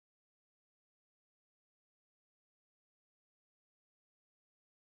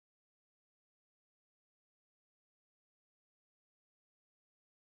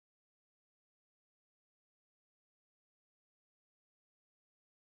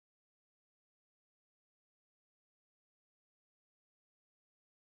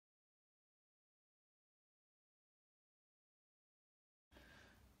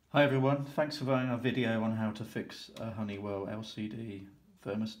Hi everyone, thanks for viewing our video on how to fix a Honeywell LCD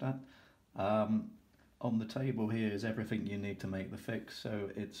thermostat. On the table here is everything you need to make the fix, so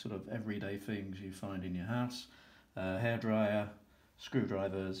it's sort of everyday things you find in your house. Hairdryer,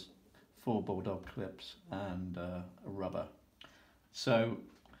 screwdrivers, 4 bulldog clips and a rubber. So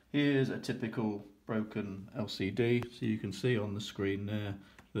here's a typical broken LCD, so you can see on the screen there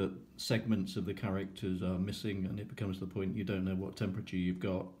that segments of the characters are missing and it becomes the point you don't know what temperature you've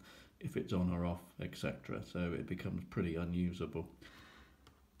got, if it's on or off, etc. So it becomes pretty unusable.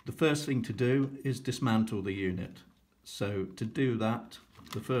 The first thing to do is dismantle the unit. So to do that,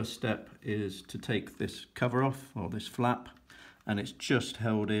 the first step is to take this cover off, or this flap, and it's just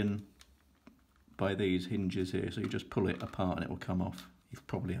held in by these hinges here. So you just pull it apart and it will come off. You've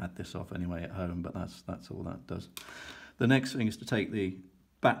probably had this off anyway at home, but that's all that does. The next thing is to take the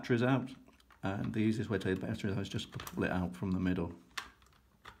batteries out, and the easiest way to take the batteries out is just pull it out from the middle.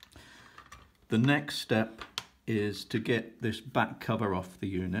 The next step is to get this back cover off the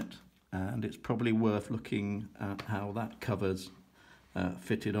unit, and it's probably worth looking at how that cover's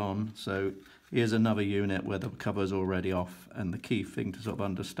fitted on. So here's another unit where the cover's already off, and the key thing to sort of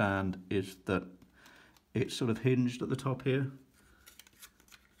understand is that it's sort of hinged at the top here,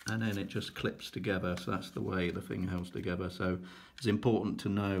 and then it just clips together. So that's the way the thing holds together. So it's important to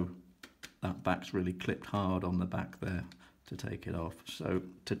know that back's really clipped hard on the back there to take it off. So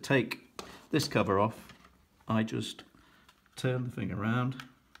to take this cover off, I just turn the thing around,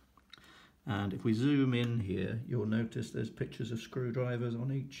 and if we zoom in here, you'll notice there's pictures of screwdrivers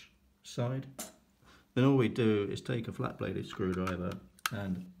on each side. Then all we do is take a flat bladed screwdriver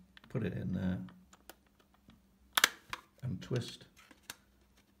and put it in there and twist.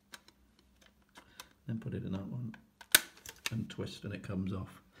 Then put it in that one and twist, and it comes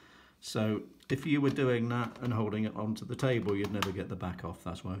off. So if you were doing that and holding it onto the table, you'd never get the back off.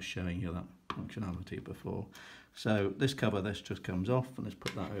 That's why I was showing you that functionality before. So this cover, this just comes off, and let's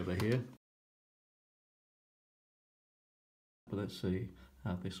put that over here. But let's see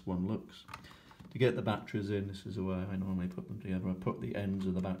how this one looks. To get the batteries in, this is the way I normally put them together. I put the ends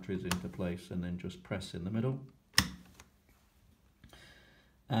of the batteries into place and then just press in the middle,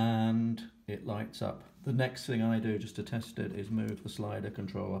 and it lights up. The next thing I do just to test it is move the slider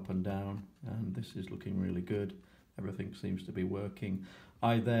control up and down, and this is looking really good. Everything seems to be working.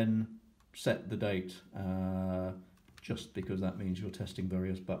 I then set the date, just because that means you're testing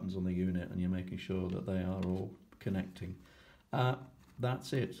various buttons on the unit and you're making sure that they are all connecting.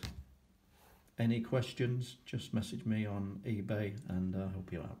 That's it. Any questions, just message me on eBay and I'll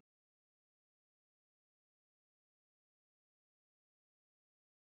help you out.